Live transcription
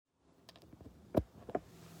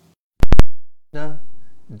Krishna,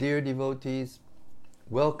 dear devotees,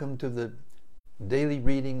 welcome to the daily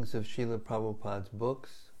readings of Srila Prabhupada's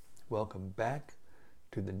books. Welcome back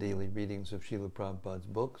to the daily readings of Srila Prabhupada's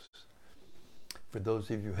books. For those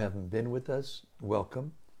of you who haven't been with us,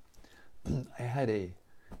 welcome. I had a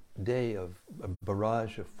day of a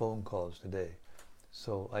barrage of phone calls today,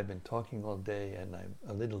 so I've been talking all day and I'm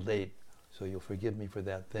a little late, so you'll forgive me for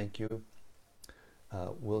that. Thank you.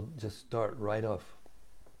 We'll just start right off.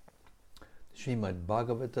 Srimad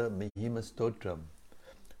Bhagavata Mahima Stotram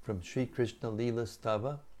from Sri Krishna Leela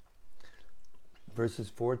Stava, verses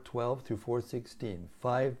 412 through 416.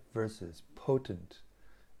 5 verses, potent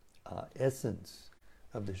essence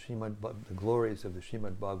of the glories of the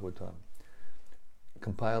Srimad Bhagavatam,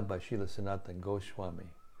 compiled by Srila Sanatana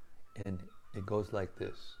Goswami. And it goes like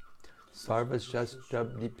this. Sarva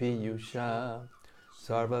Shastrabdipi Yusha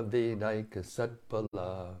Sarva Vedaika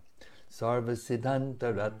Satpala Sarva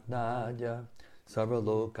Siddhanta Ratnaya Sarva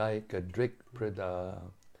Lokaika Drik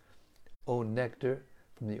Prada. O nectar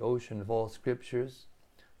from the ocean of all scriptures,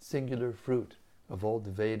 singular fruit of all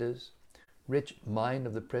the Vedas, rich mine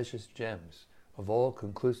of the precious gems of all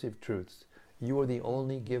conclusive truths, you are the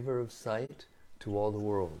only giver of sight to all the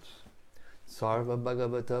worlds. Sarva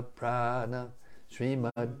Bhagavata Prana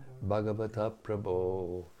Srimad Bhagavata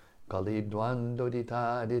Prabho Kali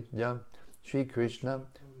Dvandoditaditya Sri Krishna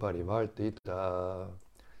Parivartita.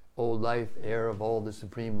 O life heir of all the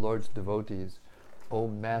Supreme Lord's devotees, O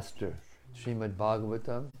Master Srimad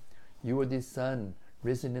Bhagavatam, you are the sun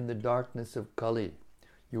risen in the darkness of Kali.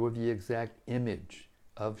 You are the exact image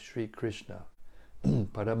of Sri Krishna.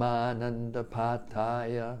 Paramananda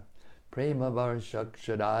Pataya Prema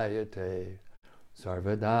Varshakshadayate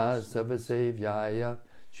Sarvada Savasevyaya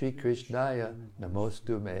Sri Krishnaya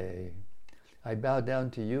Namostu Me. I bow down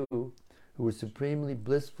to you, who is supremely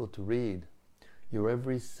blissful to read. Your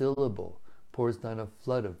every syllable pours down a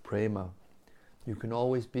flood of prema. You can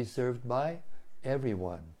always be served by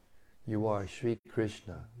everyone. You are Sri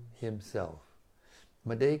Krishna himself.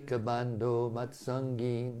 Madeka Bando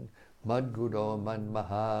Matsangin Madguro Man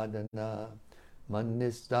Mahadana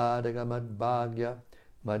Manistadaga Madbhagya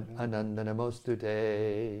Mad Anandana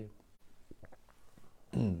Mostute.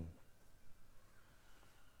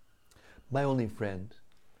 My only friend,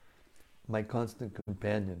 my constant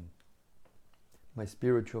companion, my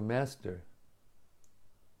spiritual master,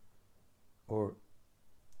 or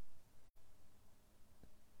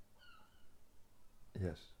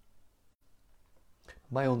yes,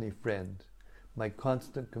 my only friend, my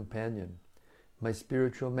constant companion, my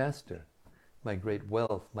spiritual master, my great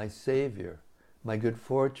wealth, my savior, my good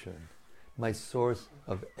fortune, my source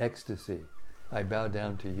of ecstasy, I bow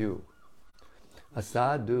down to you.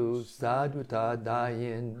 Asadu sadhuta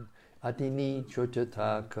dayin atini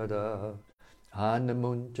chochata kada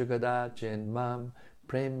hanamun jagadachin mam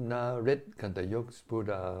premna rit kanta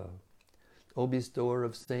yogspura. O bestower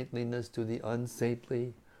of saintliness to the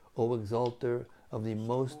unsaintly, O exalter of the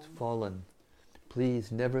most fallen,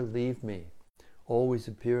 please never leave me. Always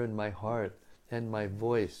appear in my heart and my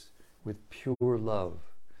voice with pure love.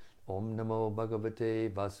 Om Namo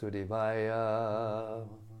Bhagavate Vasudevaya.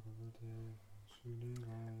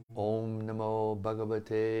 Om Namo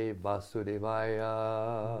Bhagavate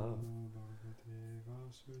Vasudevaya.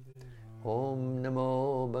 Om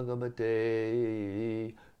Namo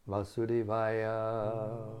Bhagavate Vasudevaya.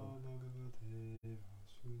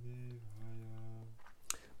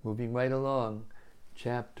 Moving right along,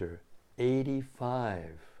 chapter 85.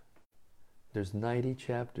 There's 90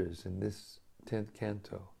 chapters in this 10th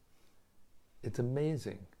canto. It's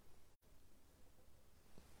amazing.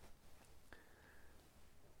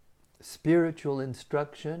 Spiritual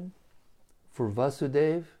instruction for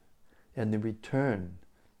Vasudeva and the return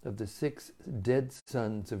of the 6 dead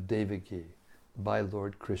sons of Devaki by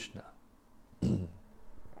Lord Krishna.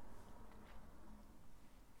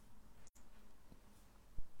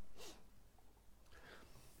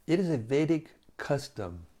 It is a Vedic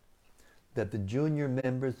custom that the junior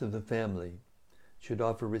members of the family should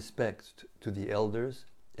offer respects to the elders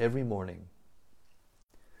every morning.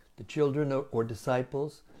 The children or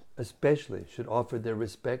disciples especially should offer their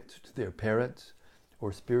respects to their parents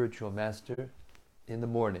or spiritual master in the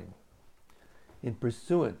morning. In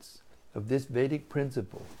pursuance of this Vedic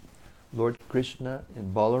principle, Lord Krishna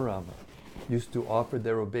and Balarama used to offer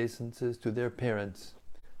their obeisances to their parents,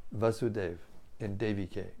 Vasudeva and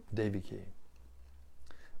Devaki.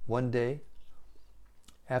 One day,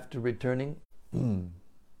 after returning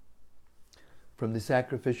from the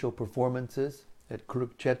sacrificial performances at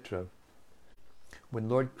Kurukshetra, when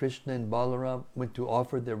Lord Krishna and Balaram went to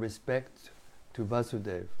offer their respects to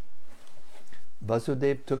Vasudeva,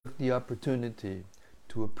 Vasudeva took the opportunity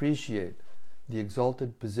to appreciate the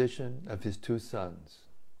exalted position of his two sons.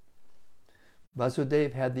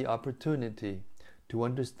 Vasudeva had the opportunity to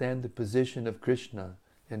understand the position of Krishna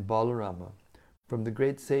and Balarama from the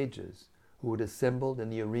great sages who had assembled in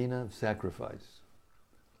the arena of sacrifice.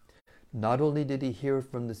 Not only did he hear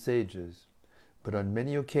from the sages, but on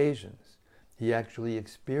many occasions he actually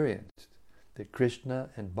experienced that Krishna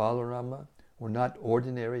and Balarama were not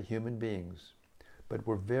ordinary human beings, but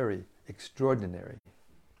were very extraordinary.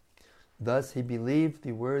 Thus he believed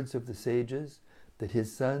the words of the sages that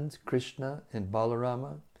his sons Krishna and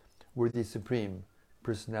Balarama were the Supreme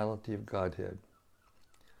Personality of Godhead.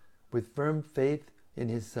 With firm faith in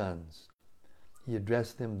his sons, he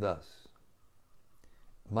addressed them thus: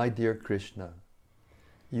 My dear Krishna,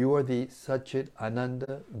 you are the Satchit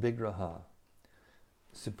Ananda Vigraha,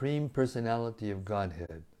 Supreme Personality of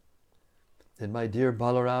Godhead. And my dear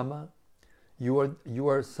Balarama, you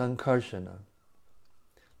are Sankarshana,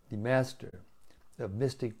 the master of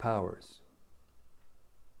mystic powers.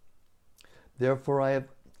 Therefore I have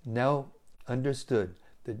now understood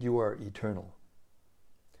that you are eternal.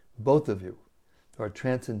 Both of you are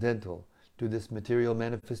transcendental to this material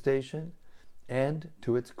manifestation and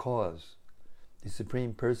to its cause, the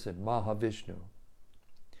Supreme Person, Mahavishnu.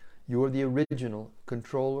 You are the original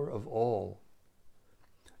controller of all.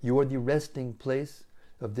 You are the resting place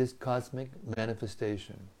of this cosmic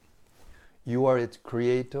manifestation. You are its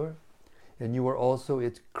creator, and you are also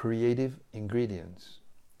its creative ingredients.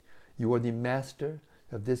 You are the master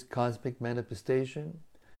of this cosmic manifestation,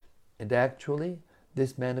 and actually,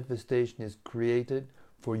 this manifestation is created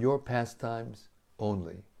for your pastimes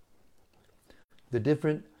only. The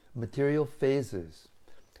different material phases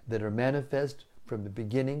that are manifest from the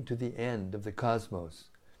beginning to the end of the cosmos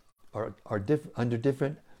are under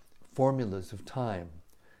different formulas of time,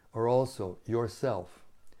 are also yourself,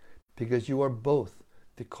 because you are both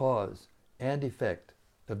the cause and effect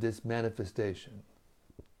of this manifestation.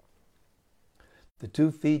 The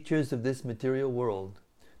two features of this material world,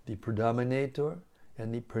 the predominator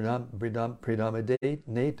and the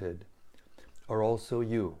predominated, are also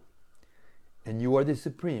you. And you are the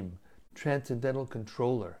supreme transcendental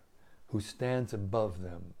controller who stands above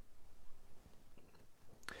them.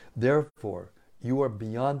 Therefore, you are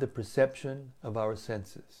beyond the perception of our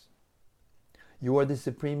senses. You are the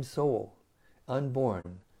supreme soul,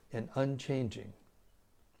 unborn and unchanging.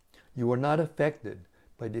 You are not affected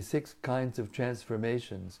by the 6 kinds of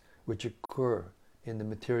transformations which occur in the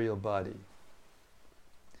material body.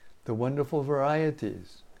 The wonderful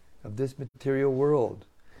varieties of this material world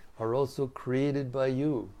are also created by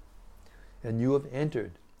you, and you have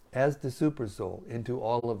entered as the Supersoul into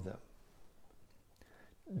all of them,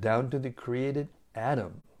 down to the created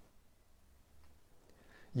atom.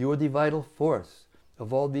 You are the vital force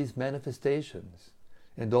of all these manifestations,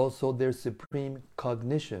 and also their supreme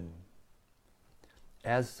cognition.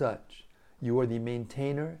 As such, you are the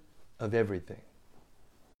maintainer of everything.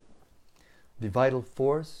 The vital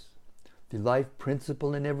force, the life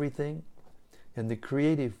principle in everything, and the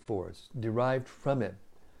creative force derived from it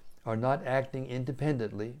are not acting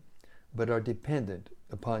independently, but are dependent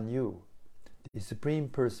upon you, the Supreme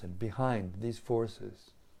Person behind these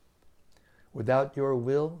forces. Without your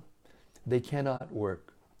will, they cannot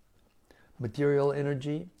work. Material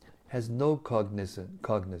energy has no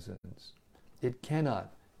cognizance. It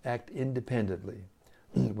cannot act independently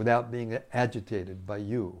without being agitated by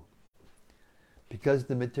you. Because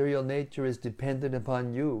the material nature is dependent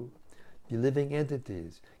upon you, the living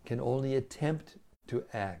entities can only attempt to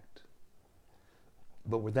act.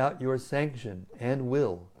 But without your sanction and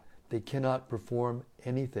will, they cannot perform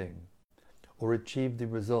anything or achieve the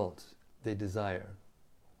results they desire.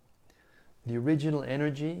 The original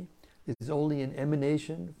energy is only an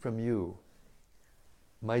emanation from you.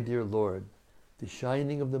 My dear Lord, the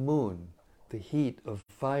shining of the moon, the heat of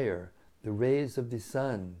fire, the rays of the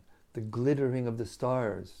sun, the glittering of the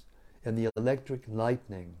stars, and the electric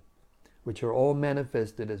lightning, which are all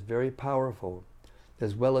manifested as very powerful,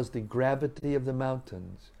 as well as the gravity of the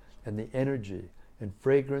mountains, and the energy and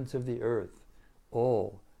fragrance of the earth,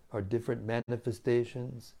 all are different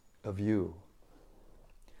manifestations of you.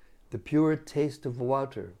 The pure taste of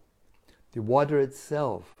water, the water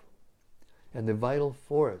itself, and the vital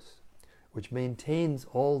force which maintains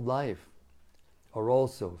all life are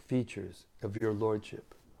also features of your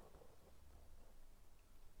Lordship.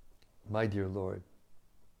 My dear Lord,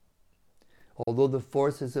 although the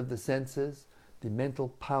forces of the senses, the mental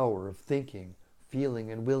power of thinking,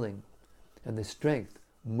 feeling, and willing, and the strength,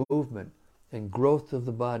 movement, and growth of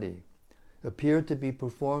the body appear to be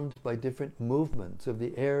performed by different movements of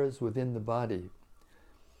the airs within the body,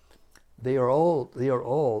 they are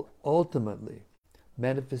all ultimately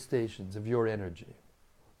manifestations of your energy.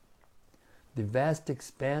 The vast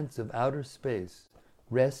expanse of outer space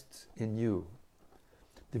rests in you.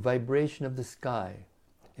 The vibration of the sky,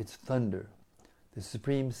 its thunder, the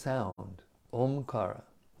supreme sound, Omkara,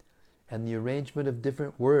 and the arrangement of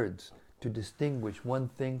different words to distinguish one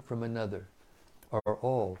thing from another are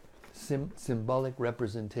all symbolic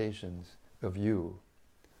representations of you.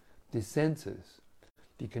 The senses,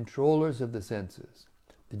 the controllers of the senses,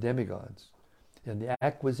 the demigods, and the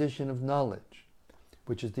acquisition of knowledge,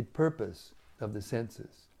 which is the purpose of the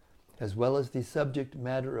senses, as well as the subject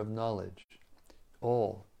matter of knowledge,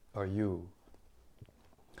 all are you.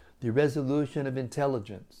 The resolution of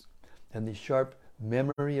intelligence and the sharp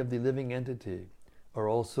memory of the living entity are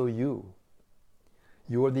also you.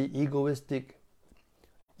 You are the egoistic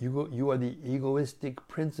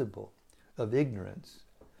principle of ignorance,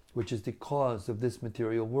 which is the cause of this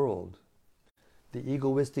material world. The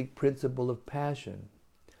egoistic principle of passion,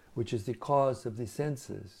 which is the cause of the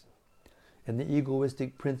senses, and the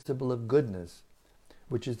egoistic principle of goodness,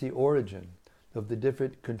 which is the origin of the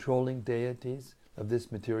different controlling deities of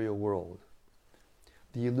this material world.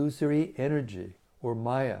 The illusory energy, or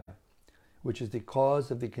Maya, which is the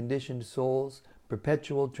cause of the conditioned soul's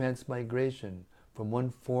perpetual transmigration from one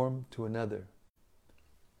form to another,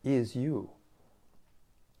 is you.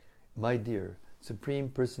 My dear Supreme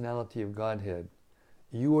Personality of Godhead,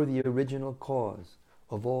 you are the original cause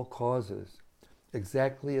of all causes,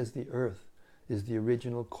 exactly as the earth is the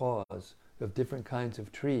original cause of different kinds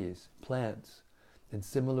of trees, plants, and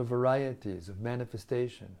similar varieties of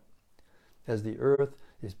manifestation. As the earth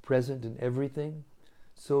is present in everything,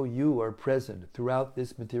 so you are present throughout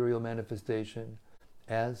this material manifestation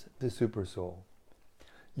as the Supersoul.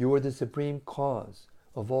 You are the supreme cause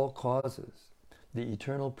of all causes, the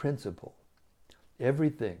eternal principle.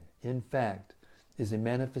 Everything, in fact, is a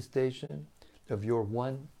manifestation of your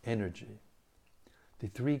one energy. The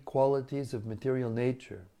three qualities of material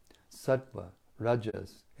nature, sattva,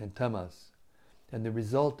 rajas, and tamas, and the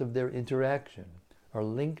result of their interaction are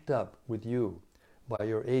linked up with you by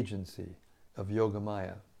your agency of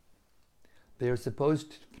Yogamaya. They are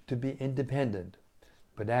supposed to be independent,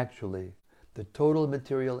 but actually the total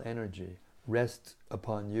material energy rests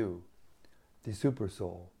upon you, the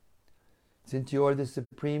Supersoul. Since you are the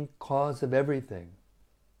supreme cause of everything,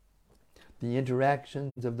 the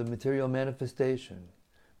interactions of the material manifestation,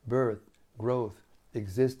 birth, growth,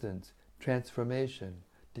 existence, transformation,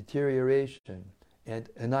 deterioration, and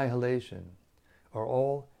annihilation are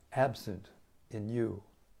all absent in you.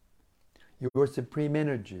 Your supreme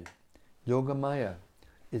energy, Yogamaya,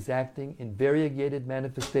 is acting in variegated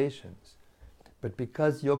manifestations, but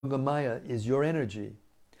because Yogamaya is your energy,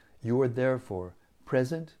 you are therefore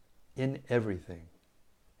present in everything.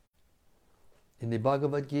 In the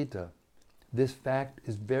Bhagavad Gita, this fact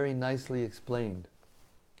is very nicely explained.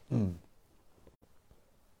 In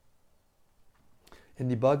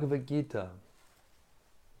the Bhagavad Gita,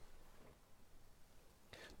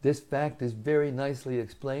 this fact is very nicely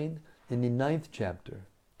explained in the 9th chapter,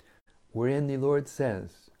 wherein the Lord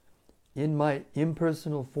says, "In my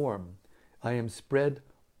impersonal form, I am spread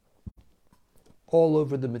all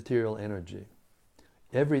over the material energy.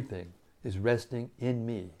 Everything is resting in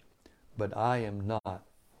me, but I am not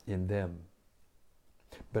in them.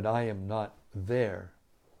 But I am not there."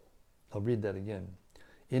 I'll read that again.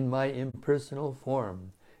 In my impersonal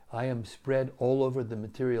form, I am spread all over the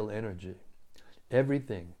material energy.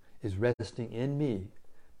 Everything is resting in me,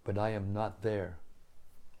 but I am not there.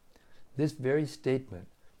 This very statement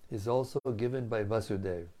is also given by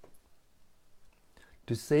Vasudeva.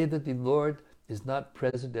 To say that the Lord is not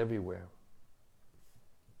present everywhere.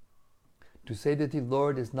 To say that the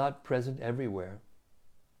Lord is not present everywhere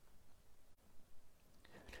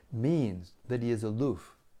means that he is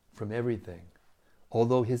aloof from everything,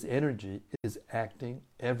 although his energy is acting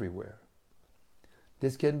everywhere.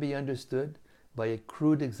 This can be understood by a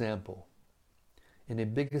crude example. In a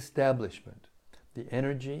big establishment, the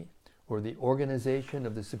energy or the organization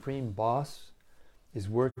of the supreme boss is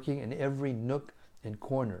working in every nook and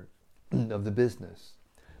corner of the business,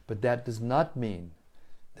 but that does not mean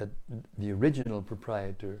that the original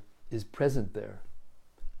proprietor is present there.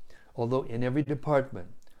 Although in every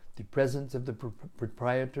department the presence of the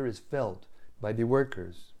proprietor is felt by the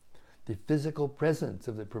workers, the physical presence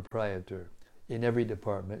of the proprietor in every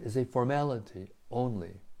department is a formality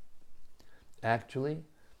only. Actually,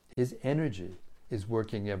 his energy is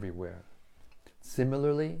working everywhere.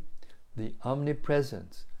 Similarly, the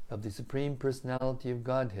omnipresence of the Supreme Personality of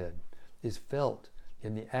Godhead is felt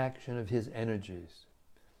in the action of his energies.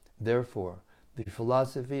 Therefore, the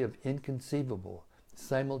philosophy of inconceivable,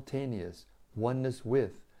 simultaneous oneness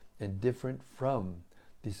with and different from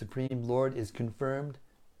the Supreme Lord is confirmed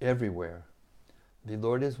everywhere. The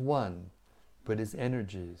Lord is one, but his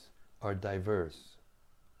energies are diverse.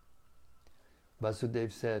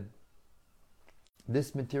 Vasudeva said,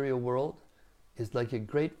 "This material world is like a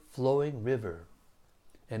great flowing river,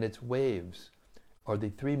 and its waves are the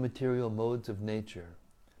three material modes of nature: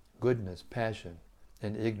 goodness, passion,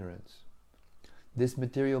 and ignorance. This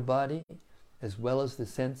material body, as well as the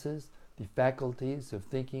senses, the faculties of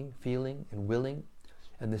thinking, feeling, and willing,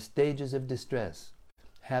 and the stages of distress,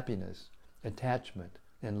 happiness, attachment,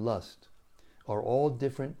 and lust, are all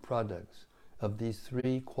different products of these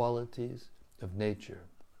three qualities of nature.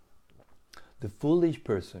 The foolish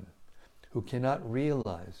person who cannot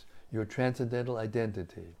realize your transcendental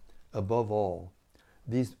identity above all,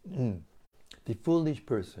 the foolish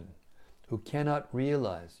person who cannot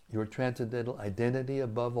realize your transcendental identity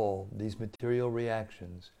above all these material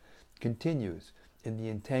reactions continues in the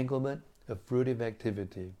entanglement of fruitive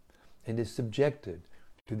activity and is subjected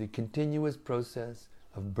to the continuous process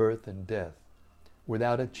of birth and death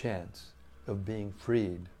without a chance of being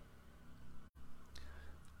freed."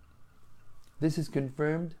 This is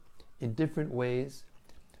confirmed in different ways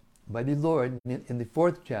by the Lord in the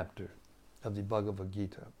 4th chapter of the Bhagavad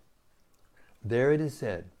Gita. There it is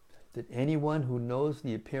said that anyone who knows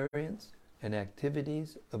the appearance and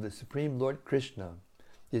activities of the Supreme Lord Krishna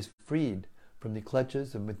is freed from the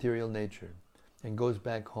clutches of material nature and goes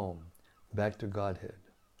back home, back to Godhead.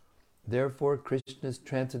 Therefore, Krishna's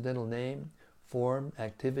transcendental name, form,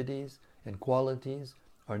 activities, and qualities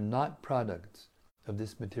are not products of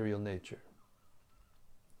this material nature.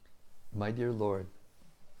 My dear Lord,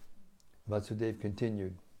 Vasudeva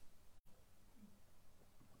continued,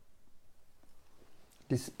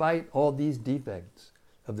 despite all these defects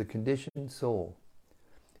of the conditioned soul,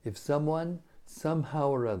 if someone somehow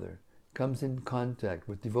or other comes in contact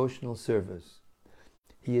with devotional service,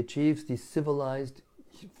 he achieves the civilized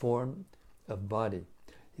form of body.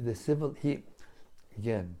 If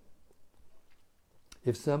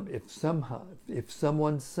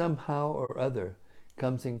someone somehow or other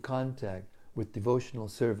comes in contact with devotional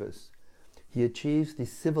service, he achieves the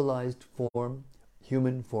civilized form,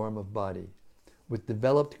 human form of body, with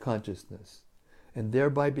developed consciousness, and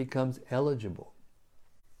thereby becomes eligible,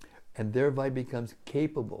 and thereby becomes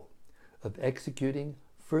capable of executing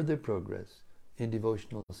further progress in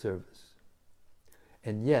devotional service.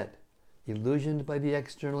 And yet, illusioned by the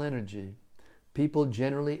external energy, people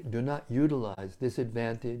generally do not utilize this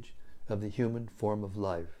advantage of the human form of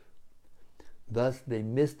life. Thus, they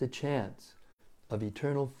miss the chance of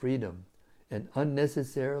eternal freedom and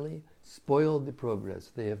unnecessarily spoil the progress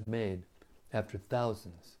they have made after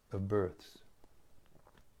thousands of births.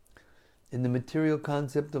 In the material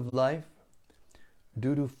concept of life,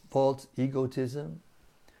 due to false egotism,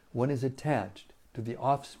 one is attached to the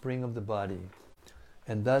offspring of the body,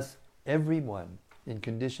 and thus everyone in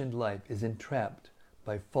conditioned life is entrapped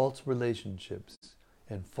by false relationships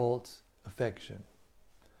and false affection.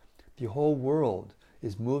 The whole world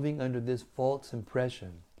is moving under this false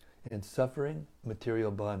impression and suffering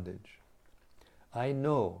material bondage. I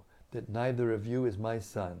know that neither of you is my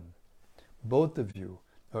son. Both of you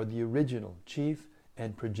are the original chief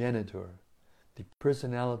and progenitor, the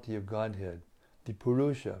personality of Godhead, the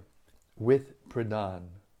Purusha, with Pradhan.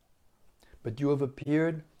 But you have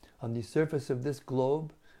appeared on the surface of this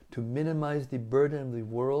globe to minimize the burden of the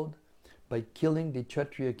world by killing the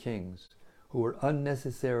Kshatriya kings who were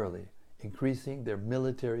unnecessarily increasing their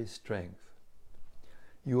military strength.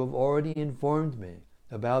 You have already informed me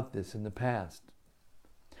about this in the past.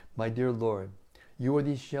 My dear Lord, you are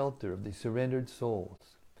the shelter of the surrendered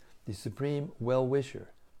souls, the supreme well-wisher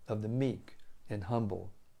of the meek and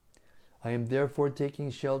humble. I am therefore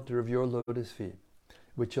taking shelter of your lotus feet,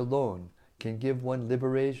 which alone can give one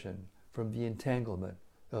liberation from the entanglement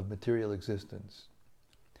of material existence.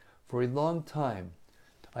 For a long time,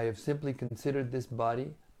 I have simply considered this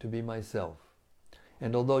body to be myself.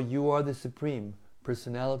 And although you are the supreme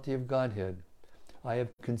personality of Godhead, I have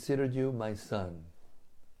considered you my son.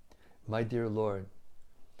 My dear Lord,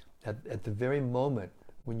 at the very moment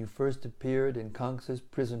when you first appeared in Kamsa's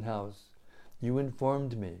prison house, you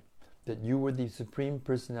informed me that you were the supreme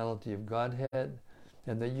personality of Godhead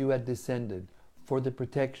and that you had descended for the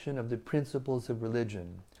protection of the principles of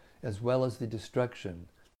religion as well as the destruction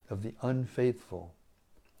of the unfaithful.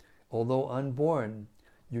 Although unborn,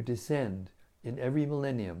 you descend in every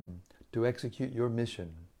millennium to execute your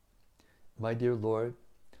mission. My dear Lord,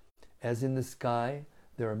 as in the sky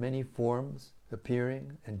there are many forms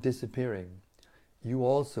appearing and disappearing. You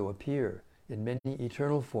also appear in many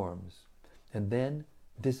eternal forms and then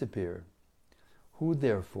disappear. Who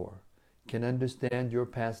therefore can understand your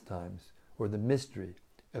pastimes or the mystery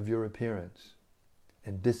of your appearance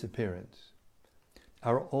and disappearance?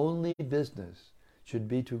 Our only business should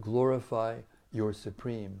be to glorify your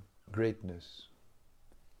supreme greatness.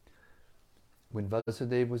 When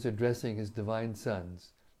Vasudeva was addressing his divine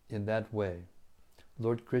sons in that way,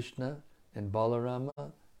 Lord Krishna and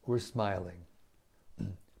Balarama were smiling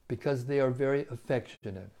because they are very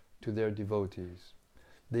affectionate to their devotees.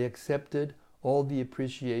 They accepted all the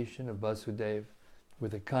appreciation of Vasudeva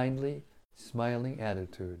with a kindly, smiling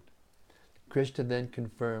attitude. Krishna then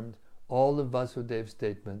confirmed all of Vasudeva's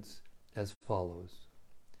statements as follows.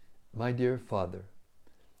 My dear father,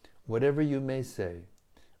 whatever you may say,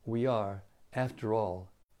 we are, after all,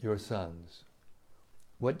 your sons.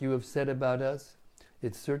 What you have said about us,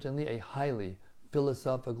 it's certainly a highly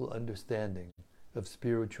philosophical understanding of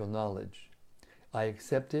spiritual knowledge. I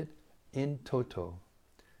accept it in toto,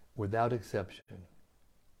 without exception.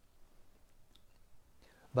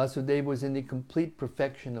 Vasudeva was in the complete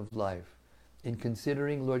perfection of life in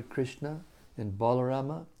considering Lord Krishna and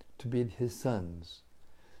Balarama to be his sons.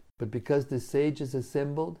 But because the sages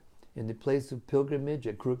assembled in the place of pilgrimage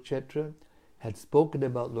at Kurukshetra had spoken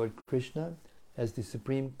about Lord Krishna as the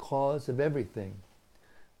supreme cause of everything,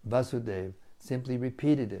 Vasudeva simply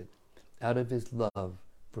repeated it out of his love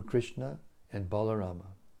for Krishna and Balarama.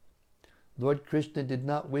 Lord Krishna did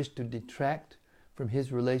not wish to detract from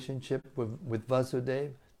his relationship with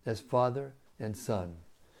Vasudeva as father and son.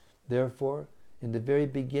 Therefore, in the very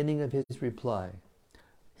beginning of his reply,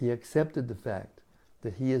 he accepted the fact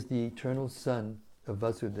that he is the eternal son of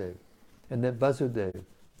Vasudeva, and that Vasudeva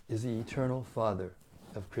is the eternal father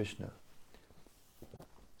of Krishna.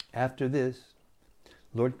 After this,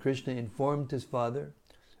 Lord Krishna informed his father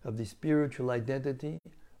of the spiritual identity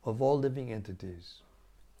of all living entities.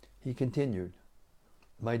 He continued,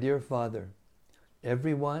 My dear father,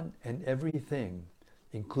 everyone and everything,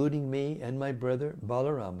 including me and my brother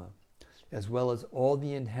Balarama, as well as all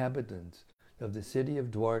the inhabitants of the city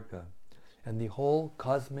of Dwarka, and the whole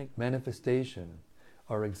cosmic manifestation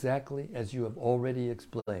are exactly as you have already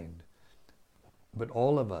explained. But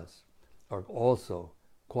all of us are also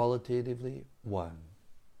qualitatively one.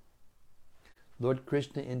 Lord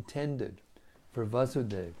Krishna intended for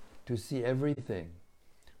Vasudeva to see everything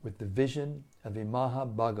with the vision of a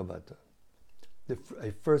Mahabhagavata,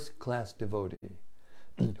 a first-class devotee,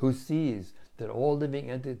 who sees that all living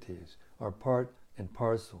entities are part and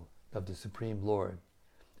parcel of the Supreme Lord,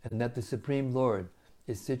 and that the Supreme Lord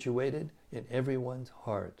is situated in everyone's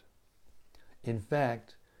heart. In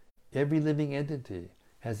fact, every living entity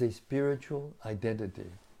has a spiritual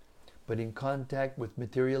identity, but in contact with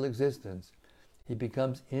material existence, he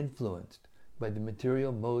becomes influenced by the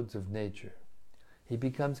material modes of nature. He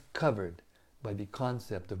becomes covered by the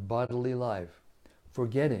concept of bodily life,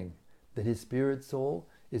 forgetting that his spirit soul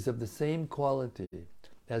is of the same quality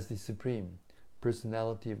as the Supreme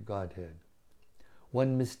Personality of Godhead.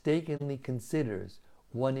 One mistakenly considers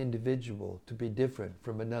one individual to be different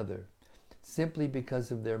from another simply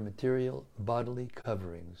because of their material bodily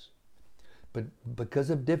coverings. But because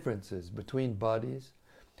of differences between bodies,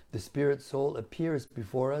 the spirit soul appears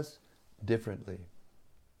before us differently.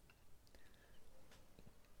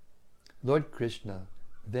 Lord Krishna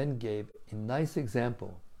then gave a nice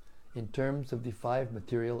example in terms of the 5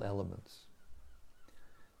 material elements.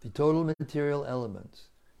 The total material elements,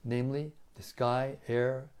 namely the sky,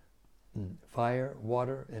 air, fire,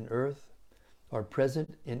 water, and earth, are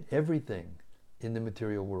present in everything in the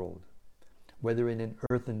material world, whether in an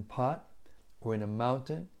earthen pot, or in a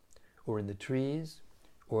mountain, or in the trees,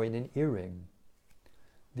 or in an earring.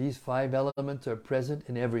 These 5 elements are present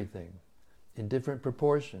in everything, in different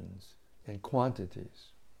proportions and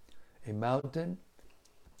quantities. A mountain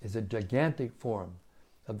is a gigantic form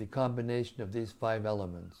of the combination of these 5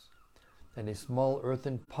 elements, and a small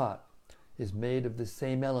earthen pot is made of the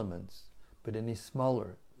same elements, but in a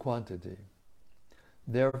smaller quantity.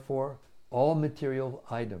 Therefore, all material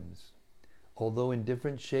items, although in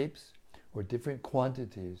different shapes or different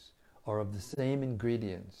quantities, are of the same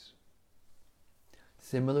ingredients.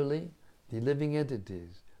 Similarly, the living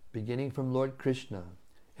entities, beginning from Lord Krishna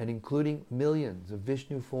and including millions of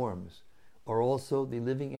Vishnu forms, are also the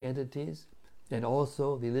living entities, and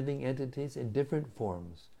also the living entities in different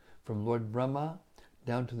forms, from Lord Brahma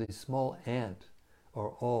down to the small ant, are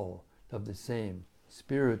all of the same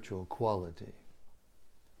spiritual quality.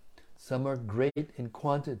 Some are great in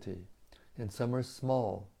quantity, and some are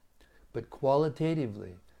small, but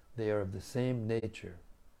qualitatively They are of the same nature.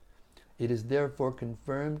 It is therefore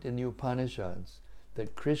confirmed in the Upanishads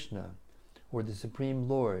that Krishna, or the Supreme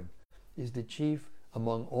Lord, is the chief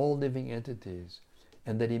among all living entities,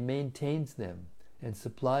 and that he maintains them and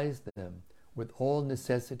supplies them with all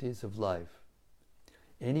necessities of life.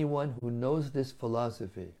 Anyone who knows this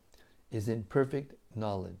philosophy is in perfect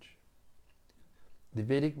knowledge. The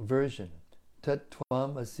Vedic version, Tat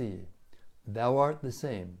Tvam Asi, thou art the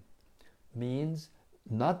same, means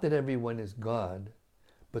not that everyone is God,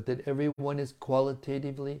 but that everyone is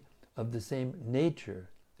qualitatively of the same nature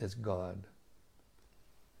as God.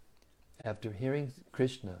 After hearing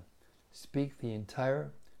Krishna speak the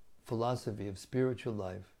entire philosophy of spiritual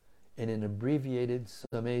life in an abbreviated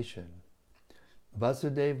summation,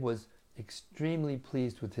 Vasudeva was extremely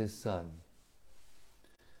pleased with his son.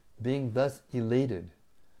 Being thus elated,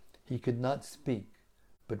 he could not speak,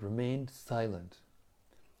 but remained silent.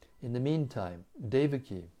 In the meantime,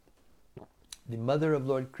 Devaki, the mother of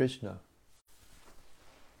Lord Krishna,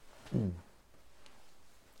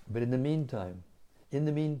 but in the meantime,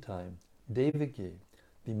 Devaki,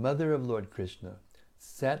 the mother of Lord Krishna,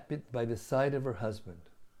 sat by the side of her husband.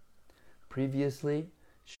 Previously,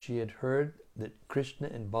 she had heard that Krishna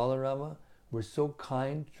and Balarama were so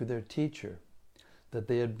kind to their teacher that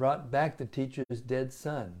they had brought back the teacher's dead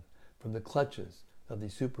son from the clutches of the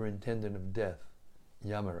superintendent of death,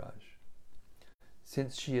 Yamaraj.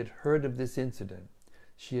 Since she had heard of this incident,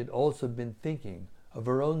 she had also been thinking of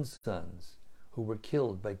her own sons who were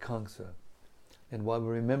killed by Kamsa, and while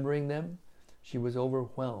remembering them, she was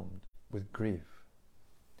overwhelmed with grief.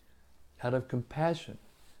 Out of compassion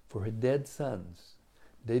for her dead sons,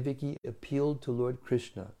 Devaki appealed to Lord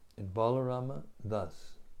Krishna and Balarama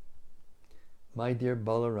thus: My dear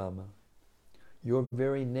Balarama, your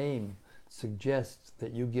very name suggests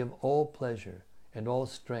that you give all pleasure and all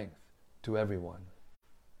strength to everyone.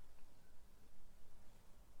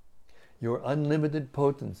 Your unlimited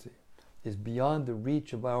potency is beyond the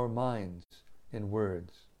reach of our minds and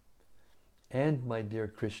words. And, my dear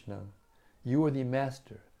Krishna, you are the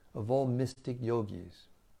master of all mystic yogis.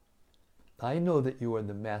 I know that you are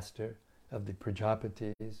the master of the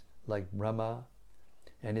Prajapatis like Brahma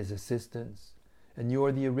and his assistants, and you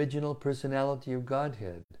are the original personality of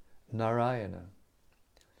Godhead, Narayana.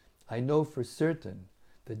 I know for certain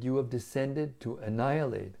that you have descended to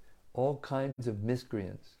annihilate all kinds of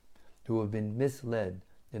miscreants who have been misled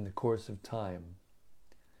in the course of time.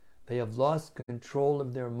 They have lost control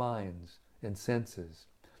of their minds and senses,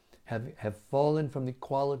 have fallen from the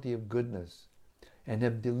quality of goodness, and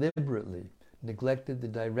have deliberately neglected the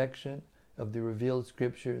direction of the revealed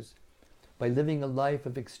scriptures by living a life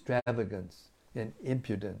of extravagance and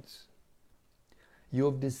impudence. You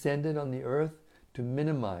have descended on the earth to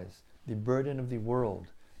minimize the burden of the world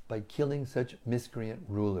by killing such miscreant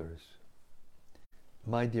rulers.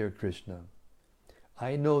 My dear Krishna,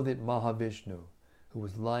 I know that Mahavishnu, who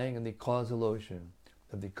was lying in the causal ocean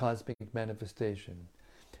of the cosmic manifestation,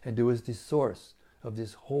 and who is the source of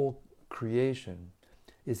this whole creation,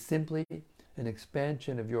 is simply an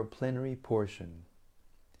expansion of your plenary portion.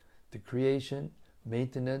 The creation,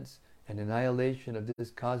 maintenance, and annihilation of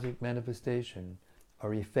this cosmic manifestation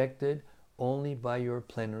are effected only by your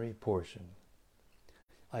plenary portion.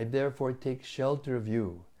 I therefore take shelter of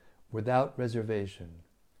you without reservation.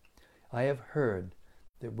 I have heard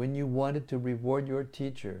that when you wanted to reward your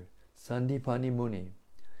teacher, Sandipani Muni,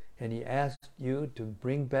 and he asked you to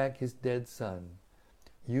bring back his dead son,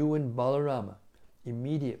 you and Balarama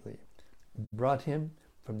immediately brought him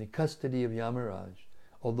from the custody of Yamaraj,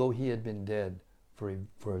 although he had been dead for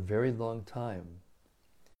a very long time.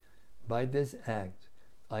 By this act,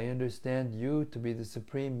 I understand you to be the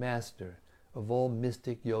supreme master of all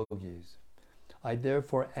mystic yogis. I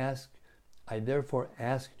therefore asked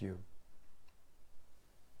you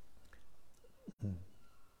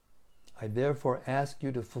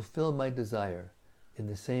to fulfill my desire in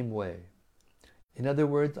the same way. In other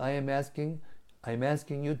words, I am asking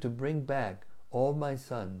you to bring back all my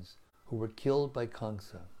sons who were killed by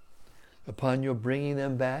Kamsa. Upon your bringing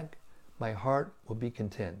them back, my heart will be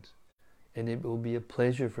content, and it will be a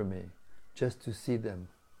pleasure for me just to see them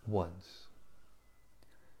once.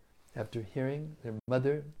 After hearing their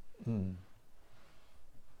mother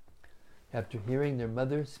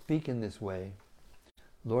speak in this way,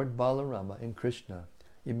 Lord Balarama and Krishna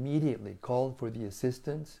immediately called for the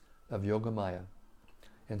assistance of Yogamaya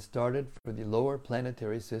and started for the lower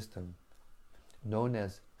planetary system, known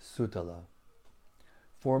as Sutala.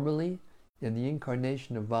 Formerly, in the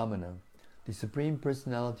incarnation of Vamana, the Supreme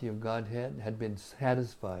Personality of Godhead had been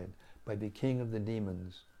satisfied by the king of the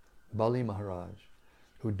demons, Bali Maharaj,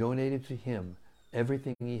 who donated to him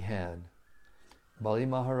everything he had. Bali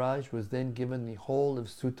Maharaj was then given the whole of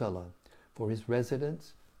Sutala for his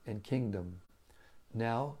residence and kingdom.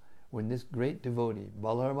 Now, when this great devotee,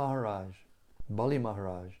 Bali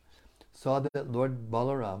Maharaj, saw that Lord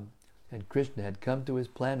Balaram and Krishna had come to his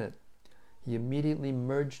planet, he immediately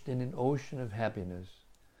merged in an ocean of happiness.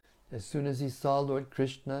 As soon as he saw Lord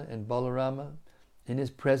Krishna and Balarama in his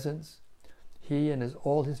presence, he and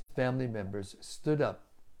all his family members stood up.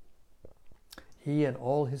 He and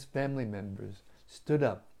all his family members stood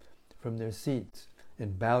up from their seats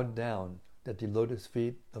and bowed down at the lotus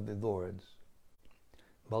feet of the lords.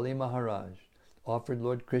 Bali Maharaj offered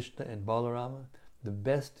Lord Krishna and Balarama the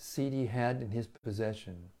best seat he had in his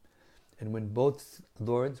possession, and when both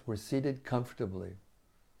lords were seated comfortably,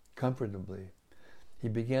 he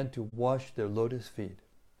began to wash their lotus feet.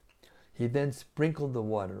 He then sprinkled the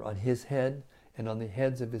water on his head and on the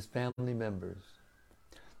heads of his family members.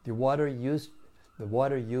 The water used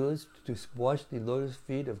to wash the lotus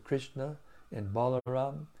feet of Krishna and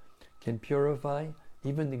Balaram can purify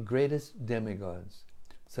even the greatest demigods,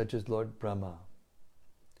 such as Lord Brahma.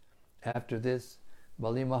 After this,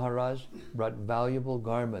 Bali Maharaj brought valuable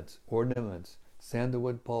garments, ornaments,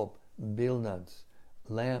 sandalwood pulp, bil nuts,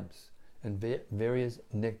 lamps, and various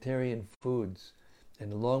nectarian foods,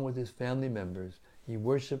 and along with his family members, he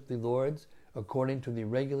worshipped the lords according to the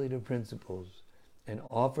regulative principles, and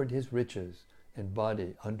offered his riches and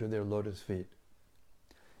body under their lotus feet.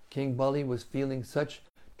 King Bali was feeling such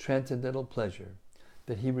transcendental pleasure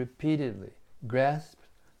that he repeatedly grasped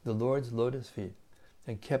the Lord's lotus feet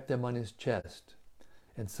and kept them on his chest,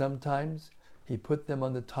 and sometimes he put them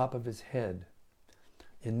on the top of his head.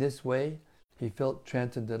 In this way, he felt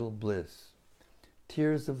transcendental bliss.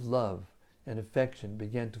 Tears of love and affection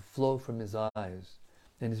began to flow from his eyes,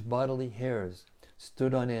 and his bodily hairs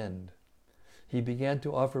stood on end. He began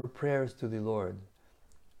to offer prayers to the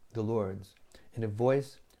lords, in a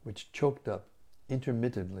voice which choked up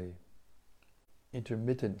intermittently.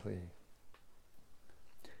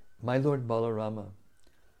 My Lord Balarama,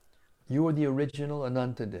 you are the original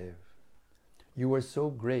Anantadev. You are so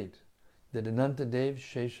great that Anantadev,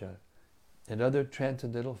 Shesha, and other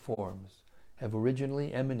transcendental forms have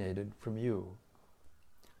originally emanated from you.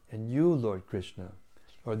 And you, Lord Krishna,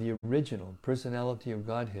 are the original personality of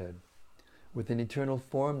Godhead, with an eternal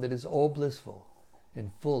form that is all blissful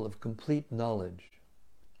and full of complete knowledge.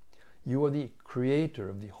 You are the creator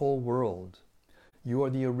of the whole world. You are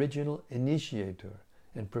the original initiator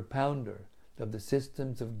and propounder of the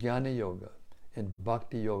systems of Jnana Yoga and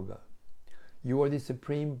Bhakti Yoga. You are the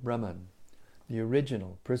Supreme Brahman, the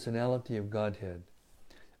original personality of Godhead.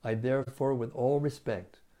 I therefore, with all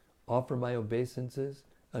respect, offer my obeisances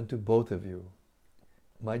unto both of you.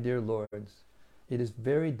 My dear lords, it is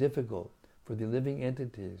very difficult for the living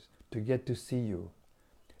entities to get to see you.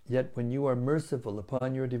 Yet when you are merciful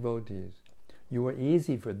upon your devotees, you are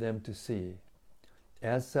easy for them to see.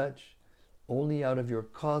 As such, only out of your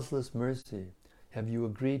causeless mercy have you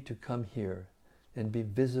agreed to come here and be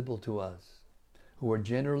visible to us, who are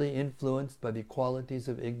generally influenced by the qualities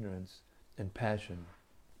of ignorance and passion.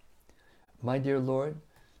 My dear Lord,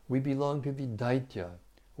 we belong to the Daitya,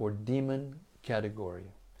 or demon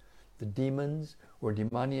category. The demons, or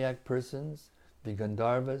demoniac persons, the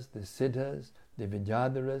Gandharvas, the Siddhas, the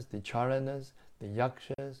Vidyadharas, the Charanas, the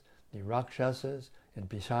Yakshas, the Rakshasas, and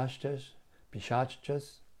Pishachas,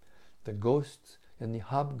 the ghosts and the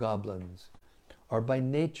hobgoblins, are by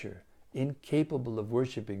nature incapable of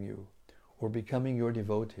worshipping you or becoming your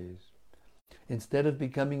devotees. Instead of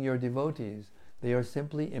becoming your devotees, they are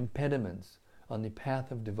simply impediments on the path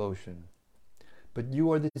of devotion. But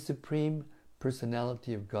you are the Supreme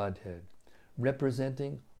Personality of Godhead,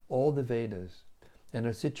 representing all the Vedas, and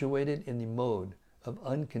are situated in the mode of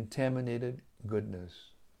uncontaminated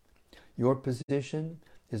goodness. Your position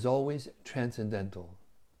is always transcendental.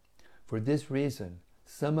 For this reason,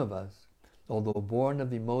 some of us, although born of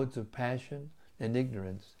the modes of passion and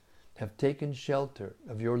ignorance, have taken shelter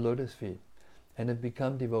of your lotus feet and have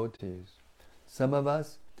become devotees. Some of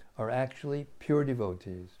us are actually pure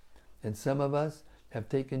devotees, and some of us have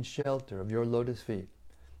taken shelter of your lotus feet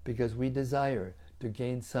because we desire to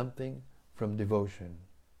gain something from devotion.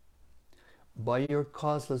 By your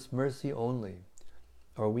causeless mercy only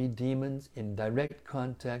are we demons in direct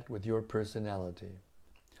contact with your personality.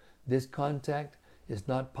 This contact is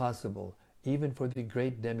not possible even for the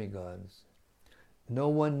great demigods. No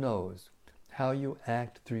one knows how you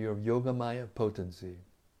act through your Yogamaya potency.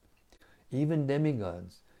 Even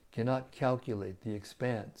demigods cannot calculate the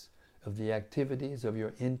expanse of the activities of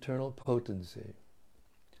your internal potency.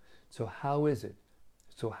 So how is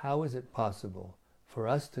it possible for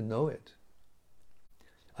us to know it?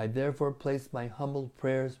 I therefore place my humble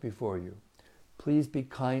prayers before you. Please be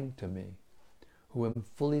kind to me, who am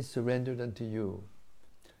fully surrendered unto you,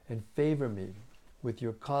 and favor me with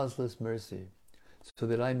your causeless mercy, so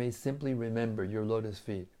that I may simply remember your lotus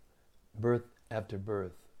feet, birth after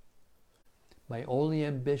birth. My only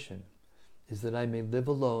ambition is that I may live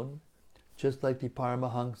alone, just like the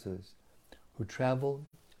Paramahamsas, who travel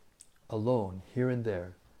alone here and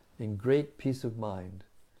there, in great peace of mind,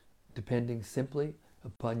 depending simply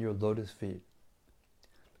upon your lotus feet.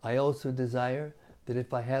 I also desire that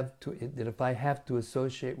if I have to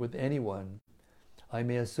associate with anyone, I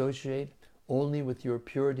may associate only with your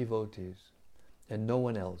pure devotees and no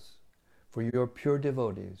one else, for your pure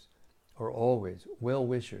devotees are always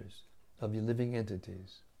well-wishers of the living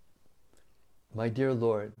entities. My dear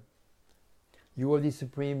Lord, you are the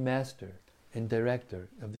Supreme Master and Director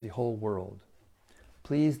of the whole world.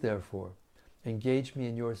 Please, therefore, engage me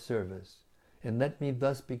in your service, and let me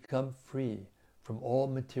thus become free from all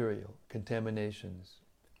material contaminations.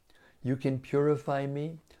 You can purify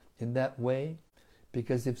me in that way,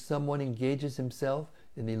 because if someone engages himself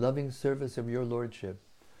in the loving service of your Lordship,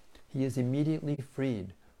 he is immediately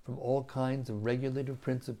freed from all kinds of regulative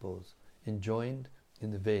principles enjoined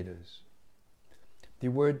in the Vedas. The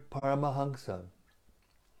word Paramahamsa,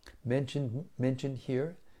 mentioned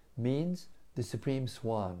here, means the Supreme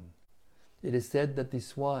Swan. It is said that the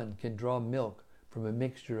swan can draw milk from a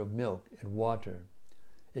mixture of milk and water.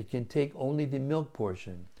 It can take only the milk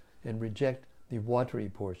portion and reject the watery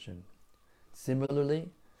portion. Similarly,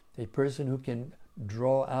 a person who can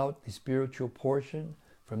draw out the spiritual portion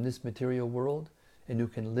from this material world and who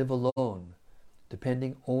can live alone,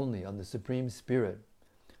 depending only on the Supreme Spirit,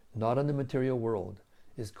 not on the material world,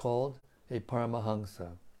 is called a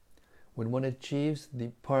Paramahamsa. When one achieves the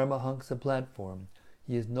Paramahamsa platform,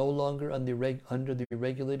 he is no longer under the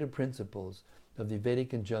regulated principles of the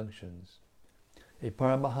Vedic injunctions. A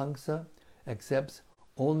Paramahamsa accepts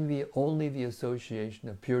only the association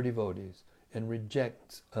of pure devotees and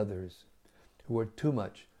rejects others who are too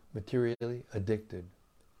much materially addicted.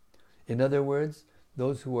 In other words,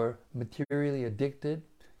 those who are materially addicted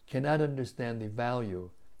cannot understand the value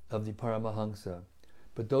of the Paramahamsa,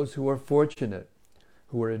 but those who are fortunate,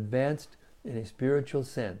 who are advanced in a spiritual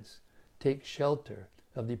sense, take shelter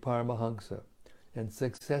of the Paramahamsa and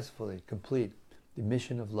successfully complete the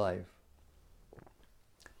mission of life.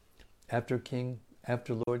 After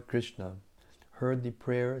Lord Krishna heard the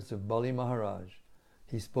prayers of Bali Maharaj,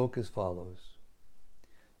 he spoke as follows.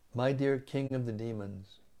 My dear King of the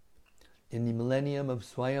demons, in the millennium of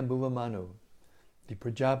Swayambhuva Manu, the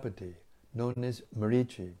Prajapati, known as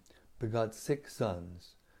Marichi, begot 6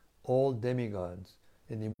 sons, all demigods,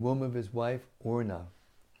 in the womb of his wife Urna.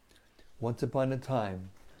 Once upon a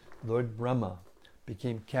time, Lord Brahma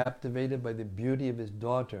became captivated by the beauty of his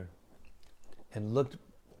daughter and looked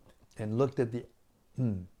at the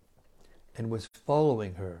and was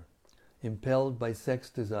following her, impelled by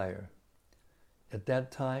sex desire. At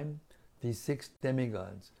that time, these 6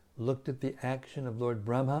 demigods looked at the action of Lord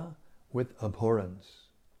Brahma with abhorrence.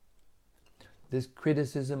 This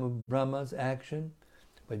criticism of Brahma's action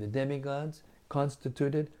by the demigods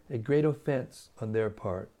constituted a great offense on their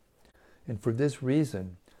part, and for this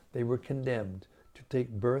reason they were condemned to take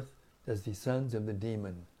birth as the sons of the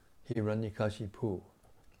demon Hiranyakashipu.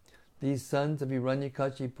 These sons of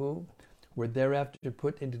Hiranyakashipu were thereafter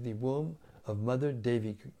put into the womb of Mother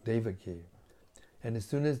Devaki, and as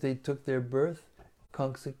soon as they took their birth,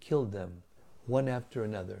 Kamsa killed them, one after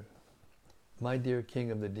another. My dear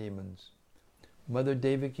King of the demons, Mother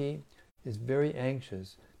Devaki is very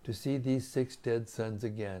anxious to see these 6 dead sons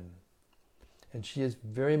again, and she is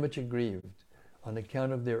very much aggrieved on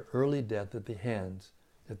account of their early death at the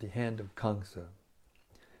hand of Kamsa.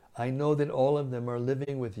 I know that all of them are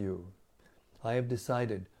living with you. I have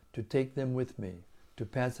decided to take them with me to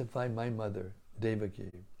pacify my mother,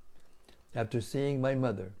 Devaki. After seeing my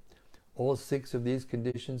mother, all 6 of these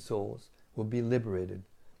conditioned souls will be liberated,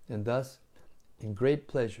 and thus, in great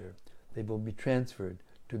pleasure, they will be transferred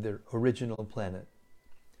to their original planet.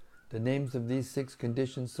 The names of these 6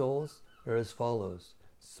 conditioned souls are as follows: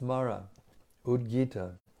 Smara,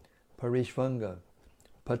 Udgita, Parishvanga,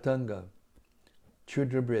 Patanga,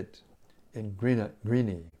 Chudrabrit, and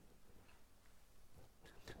Grini.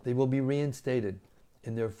 They will be reinstated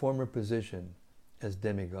in their former position as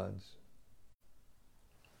demigods.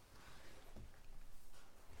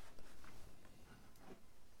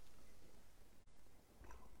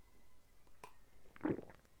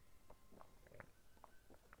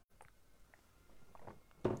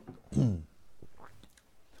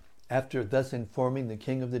 After thus informing the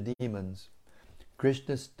king of the demons,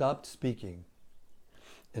 Krishna stopped speaking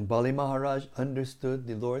And Bali Maharaj understood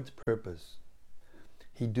the Lord's purpose.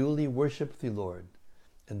 He duly worshipped the Lord,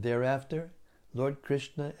 and thereafter Lord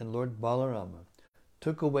Krishna and Lord Balarama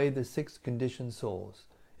took away the 6 conditioned souls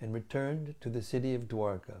and returned to the city of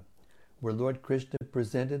Dwarka, where Lord Krishna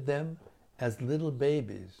presented them as little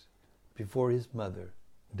babies before his mother,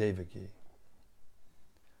 Devaki.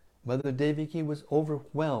 Mother Devaki was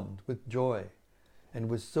overwhelmed with joy and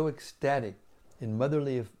was so ecstatic in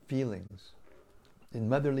motherly feelings, in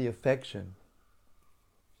motherly affection.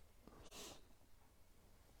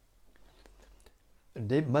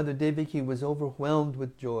 Mother Devaki was overwhelmed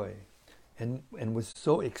with joy and was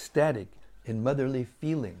so ecstatic in motherly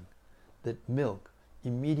feeling that milk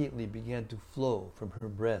immediately began to flow from her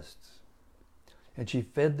breasts. And she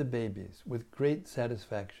fed the babies with great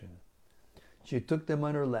satisfaction. She took them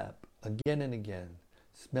on her lap again and again,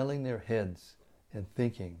 smelling their heads and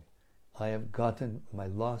thinking, I have gotten my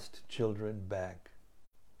lost children back.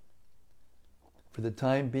 For the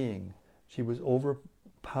time being, she was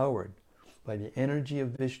overpowered by the energy of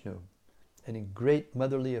Vishnu, and in great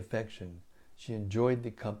motherly affection, she enjoyed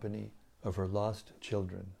the company of her lost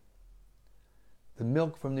children. The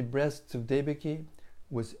milk from the breasts of Devaki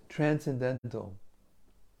was transcendental.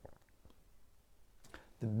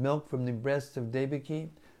 The milk from the breasts of Devaki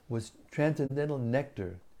was transcendental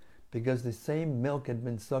nectar because the same milk had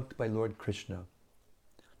been sucked by Lord Krishna.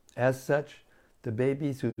 As such, the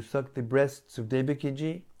babies who sucked the breasts of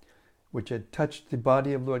Devaki-ji, which had touched the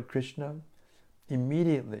body of Lord Krishna,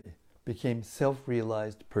 immediately became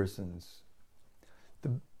self-realized persons.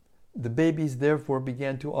 The babies therefore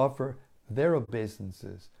began to offer their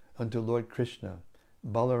obeisances unto Lord Krishna,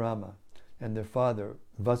 Balarama, and their father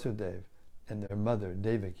Vasudeva, and their mother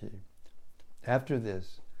Devaki. After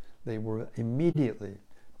this, they were immediately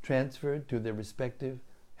transferred to their respective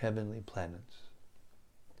heavenly planets.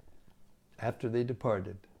 After they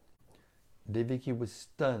departed, Devaki was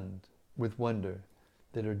stunned with wonder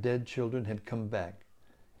that her dead children had come back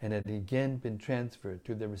and had again been transferred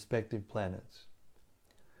to their respective planets.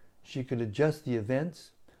 She could adjust the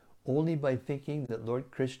events only by thinking that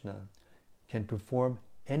Lord Krishna can perform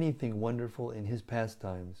anything wonderful in his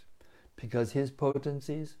pastimes, because his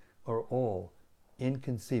potencies are all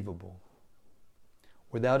inconceivable.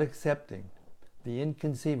 Without accepting the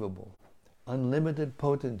inconceivable, unlimited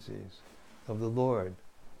potencies of the Lord,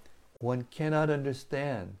 one cannot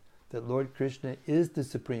understand that Lord Krishna is the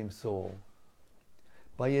Supreme Soul.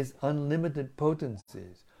 By his unlimited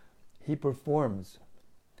potencies, he performs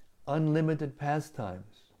unlimited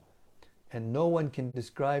pastimes, and no one can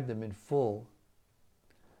describe them in full,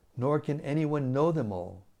 nor can anyone know them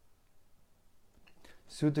all.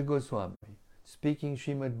 Sutta Goswami, speaking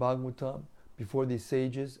Srimad Bhagavatam before the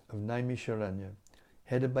sages of Naimisharanya,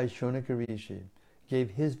 headed by Shonaka Rishi,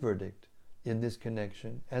 gave his verdict in this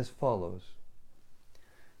connection as follows.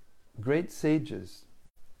 Great sages,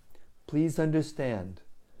 please understand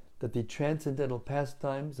that the transcendental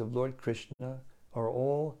pastimes of Lord Krishna are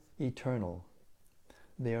all eternal.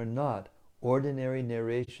 They are not ordinary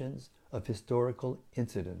narrations of historical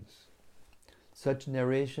incidents. Such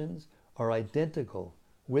narrations are identical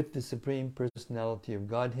with the Supreme Personality of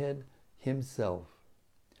Godhead himself.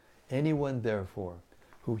 Anyone, therefore,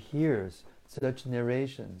 who hears such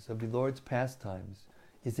narrations of the Lord's pastimes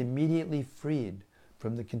is immediately freed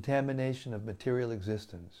from the contamination of material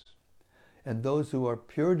existence. And those who are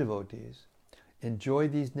pure devotees enjoy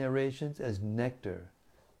these narrations as nectar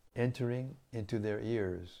entering into their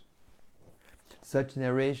ears. Such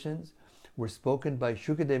narrations were spoken by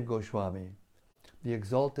Shukadev Goswami, the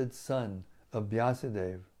exalted son of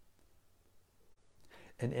Vyasadeva.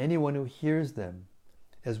 And anyone who hears them,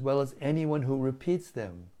 as well as anyone who repeats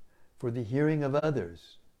them for the hearing of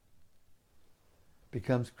others,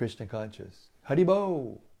 becomes Krishna conscious.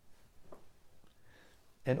 Haribo!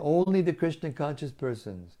 And only the Krishna conscious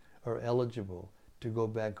persons are eligible to go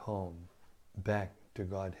back home, back to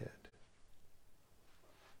Godhead.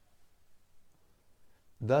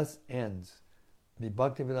 Thus ends the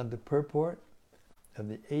Bhaktivedanta purport of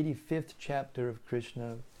the 85th chapter of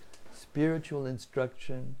Krishna, Spiritual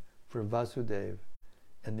Instruction for Vasudeva,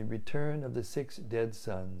 and the return of the 6 dead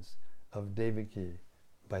sons of Devaki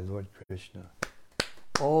by Lord Krishna.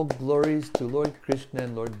 All glories to Lord Krishna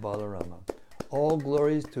and Lord Balarama. All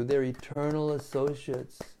glories to their eternal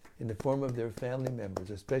associates in the form of their family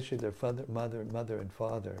members, especially their mother and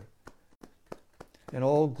father. And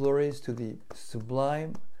all glories to the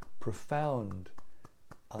sublime, profound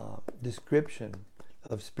description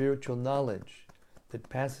of spiritual knowledge that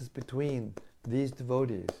passes between these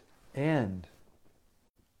devotees. And,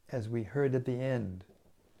 as we heard at the end,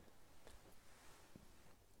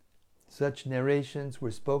 Such narrations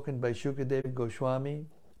were spoken by Shukadeva Goswami,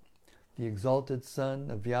 the exalted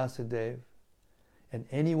son of Vyasadeva, and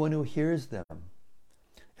anyone who hears them,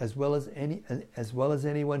 as well as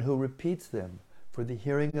anyone who repeats them for the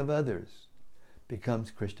hearing of others,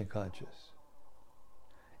 becomes Krishna conscious.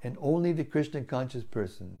 And only the Krishna conscious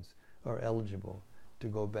persons are eligible to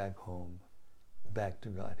go back home, back to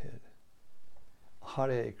Godhead.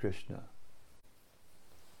 Hare Krishna.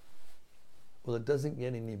 Well, it doesn't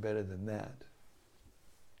get any better than that.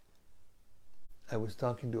 I was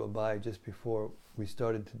talking to Abai just before we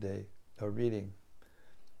started today, our reading,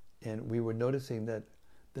 and we were noticing that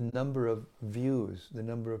the number of views, the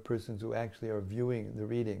number of persons who actually are viewing the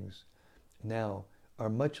readings now are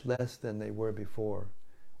much less than they were before.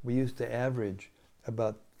 We used to average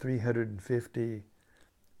about 250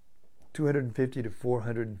 to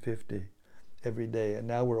 450 every day, and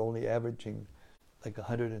now we're only averaging like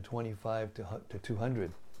 125 to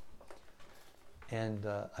 200. And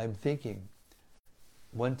I'm thinking,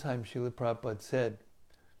 one time Srila Prabhupada said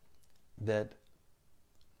that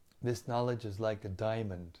this knowledge is like a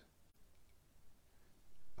diamond,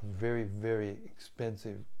 a very, very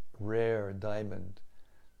expensive, rare diamond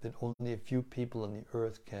that only a few people on the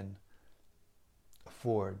earth can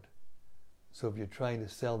afford. So if you're trying to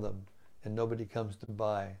sell them and nobody comes to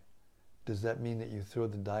buy, does that mean that you throw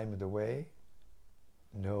the diamond away?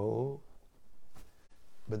 No.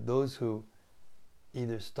 But those who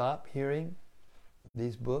either stop hearing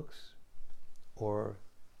these books or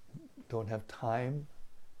don't have time,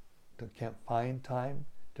 can't find time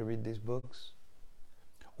to read these books,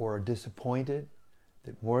 or are disappointed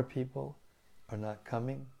that more people are not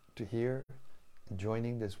coming to hear and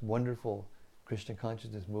joining this wonderful Krishna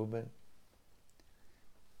consciousness movement,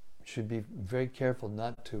 should be very careful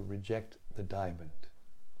not to reject the diamond.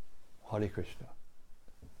 Hare Krishna.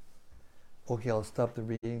 Okay, I'll stop the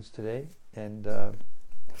readings today and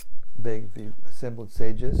beg the assembled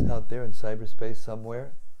sages out there in cyberspace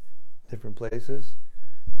somewhere, different places,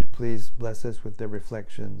 to please bless us with their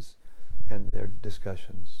reflections and their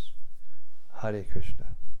discussions. Hare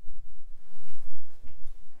Krishna.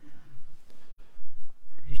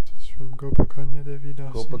 First is from Gopakanya Devi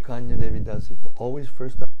Dasi. Gopakanya Devi Dasi, always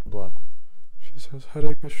first up the block. She says,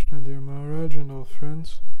 Hare Krishna, dear Maharaj and all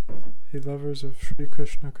friends, ye lovers of Sri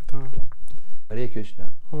Krishna Katha. Hare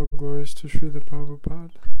Krishna. All glories to Srila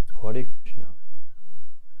Prabhupada. Hare Krishna.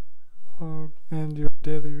 And your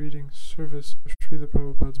daily reading service of Srila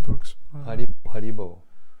Prabhupada's books. Haribo.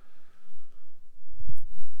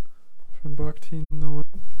 From Bhakti Noel.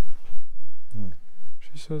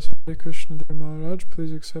 She says, Hare Krishna, dear Maharaj,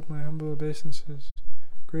 please accept my humble obeisances.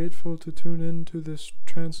 Grateful to tune in to this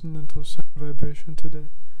transcendental sound vibration today.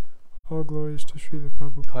 All glories to Srila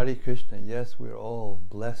Prabhupada. Hare Krishna. Yes, we're all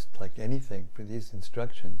blessed like anything for these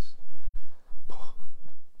instructions.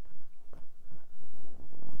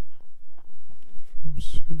 From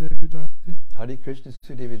Sudevi Dasi. Hare Krishna,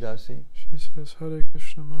 Sudevi Dasi. She says, Hare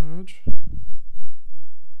Krishna, Maharaj.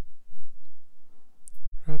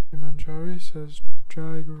 Rati Manjari says,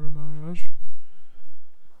 Jai Guru Maharaj.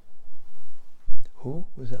 Who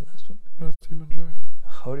was that last one? Rati Manjari.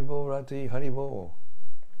 Haribo Rati, Haribo.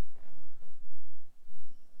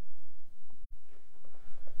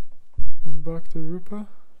 From Bhakti Rupa.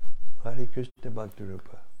 Hare Krishna Bhakti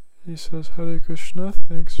Rupa. He says, Hare Krishna,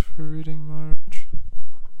 thanks for reading, Maharaj.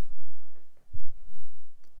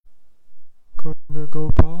 Gauranga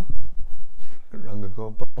Gopal. Ranga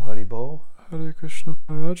Gopal, Haribo. Hare Krishna,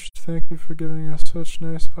 Maharaj, thank you for giving us such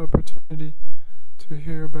nice opportunity to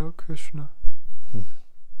hear about Krishna.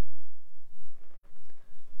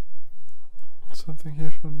 Something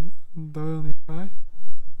here from Dayal Nitai.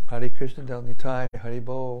 Hare Krishna Dayal Nitai,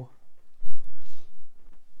 Haribo.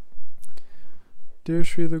 Dear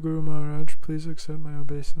Srila Guru Maharaj, please accept my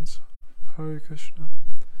obeisance. Hare Krishna.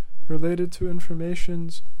 Related to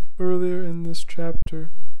informations earlier in this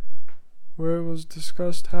chapter, where it was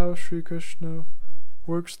discussed how Sri Krishna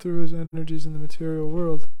works through his energies in the material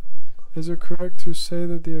world, is it correct to say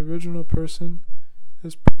that the original person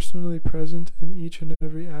is personally present in each and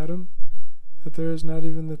every atom? That there is not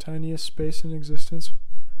even the tiniest space in existence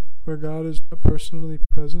where God is not personally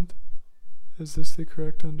present? Is this the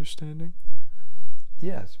correct understanding?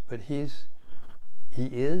 Yes, but he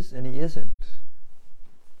is and he isn't.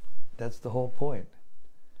 That's the whole point.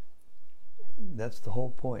 That's the whole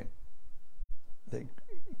point. That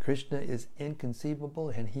Krishna is inconceivable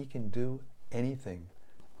and he can do anything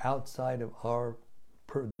outside of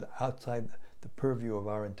outside the purview of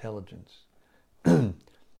our intelligence.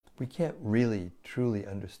 We can't really truly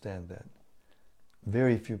understand that.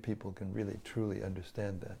 Very few people can really truly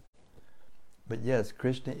understand that. But yes,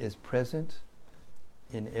 Krishna is present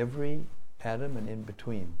in every atom and in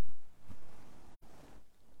between.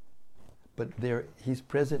 But he's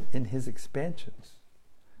present in his expansions.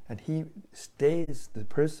 And he stays the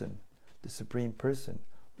person, the Supreme Person,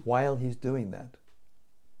 while he's doing that.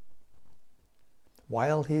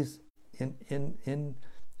 While he's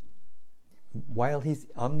while he's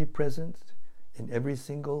omnipresent in every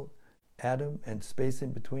single atom and space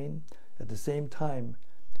in between, at the same time,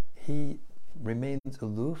 he remains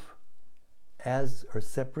aloof or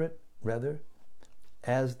separate, rather,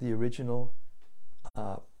 as the original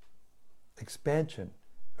expansion,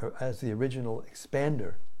 or as the original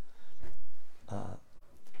expander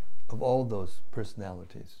of all those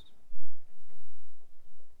personalities.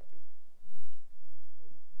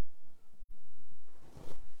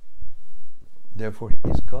 Therefore, he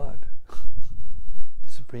is God,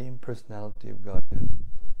 the Supreme Personality of Godhead.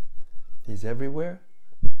 He's everywhere,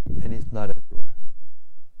 and he's not everywhere.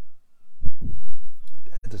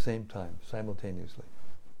 At the same time, simultaneously.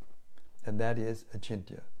 And that is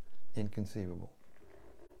achintya, inconceivable.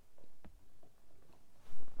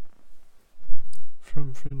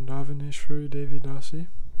 From Vrindavaneshwari Devi Dasi.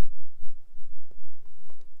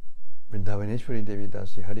 Vrindavaneshwari Devi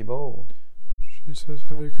Dasi, Haribol. She says,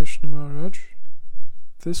 Hare Krishna Maharaj,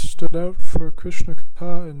 this stood out for Krishna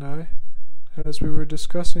Katha and I as we were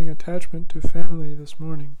discussing attachment to family this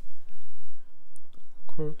morning.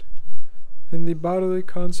 Quote, in the bodily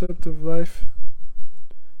concept of life,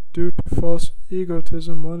 due to false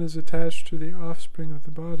egotism, one is attached to the offspring of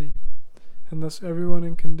the body, and thus everyone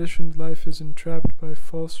in conditioned life is entrapped by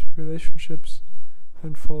false relationships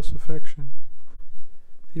and false affection.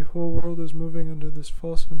 The whole world is moving under this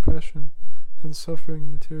false impression and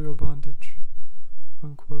suffering material bondage.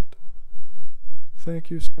 Unquote. Thank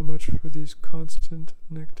you so much for these constant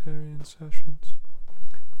nectarian sessions.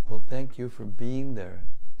 Well, thank you for being there,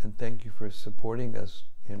 and thank you for supporting us,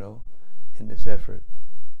 in this effort.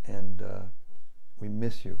 And we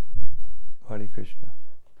miss you. Hare Krishna.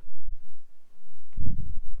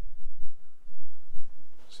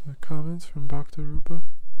 So comments from Bhaktarupa.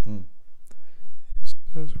 He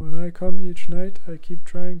says, when I come each night, I keep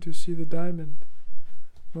trying to see the diamond.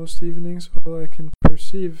 Most evenings, all I can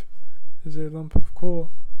perceive is a lump of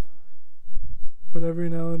coal. But every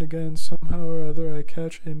now and again, somehow or other, I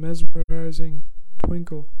catch a mesmerizing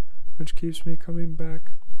twinkle, which keeps me coming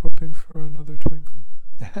back, hoping for another twinkle.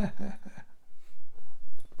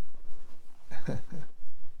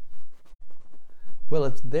 Well,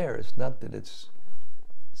 it's there. It's not that it's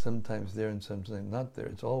sometimes there and sometimes not there.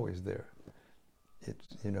 It's always there.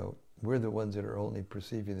 It's, we're the ones that are only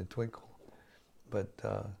perceiving the twinkle. But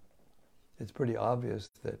it's pretty obvious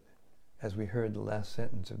that, as we heard the last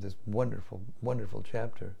sentence of this wonderful, wonderful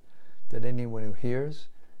chapter, that anyone who hears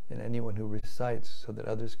and anyone who recites so that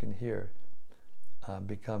others can hear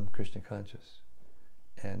become Krishna conscious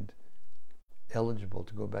and eligible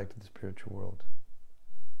to go back to the spiritual world.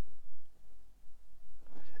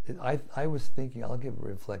 I was thinking, I'll give a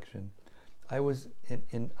reflection. I was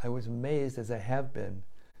amazed, as I have been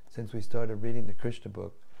since we started reading the Krishna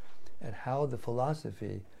book, at how the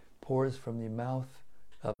philosophy pours from the mouth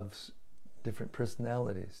of different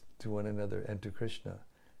personalities to one another and to Krishna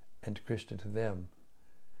to them,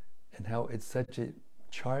 and how it's such a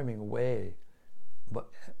charming way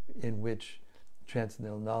in which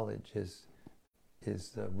transcendental knowledge is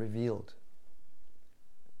revealed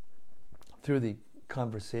through the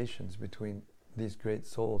conversations between these great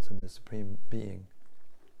souls and the Supreme Being.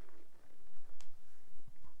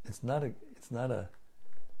 It's not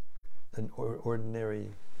an ordinary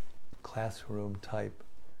classroom type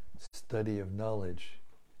study of knowledge.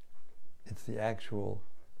 It's the actual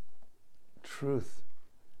truth,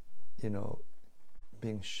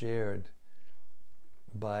 being shared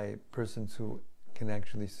by persons who can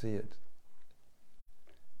actually see it,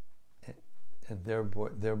 and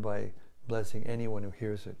thereby blessing anyone who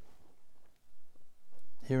hears it.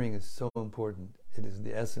 Hearing is so important. It is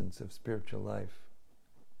the essence of spiritual life.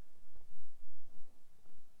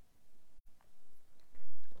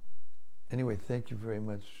 Anyway, thank you very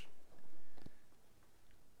much,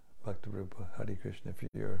 Bhaktarupa, Hare Krishna, for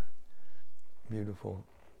your beautiful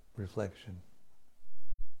reflection.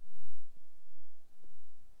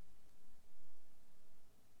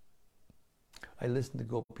 I listen to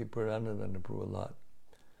Gopi Puranananda Prabhu a lot,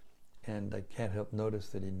 and I can't help notice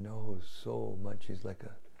that he knows so much. He's like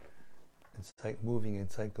a moving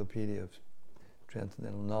encyclopedia of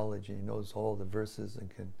transcendental knowledge, and he knows all the verses and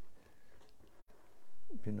can,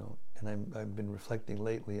 and I've been reflecting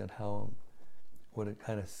lately on what a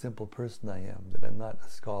kind of simple person I am, that I'm not a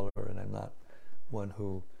scholar and I'm not one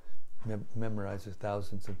who memorizes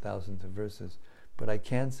thousands and thousands of verses. But I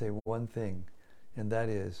can say one thing, and that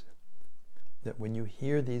is that when you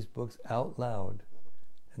hear these books out loud,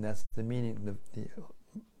 and that's the meaning, the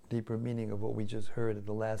deeper meaning of what we just heard at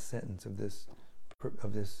the last sentence of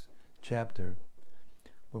this chapter,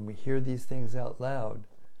 when we hear these things out loud,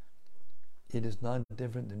 it is not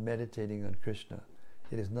different than meditating on Krishna.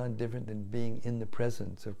 It is not different than being in the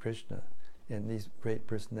presence of Krishna and these great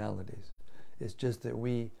personalities. It's just that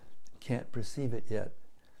we can't perceive it yet.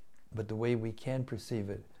 But the way we can perceive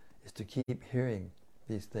it is to keep hearing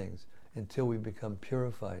these things until we become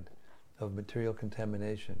purified of material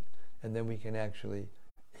contamination. And then we can actually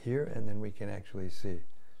hear, and then we can actually see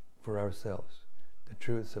for ourselves the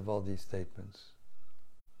truths of all these statements.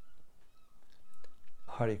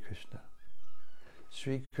 Hare Krishna.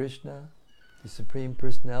 Sri Krishna, the Supreme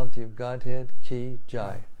Personality of Godhead, Ki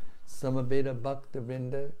Jai. Samaveda Bhakta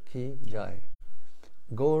Vrinda, Ki Jai.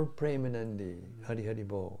 Gaur Premanandi, Hari Hari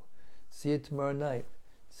Bol. See you tomorrow night.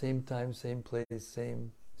 Same time, same place,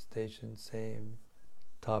 same station, same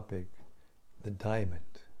topic. The diamond.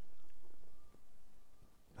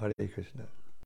 Hare Krishna.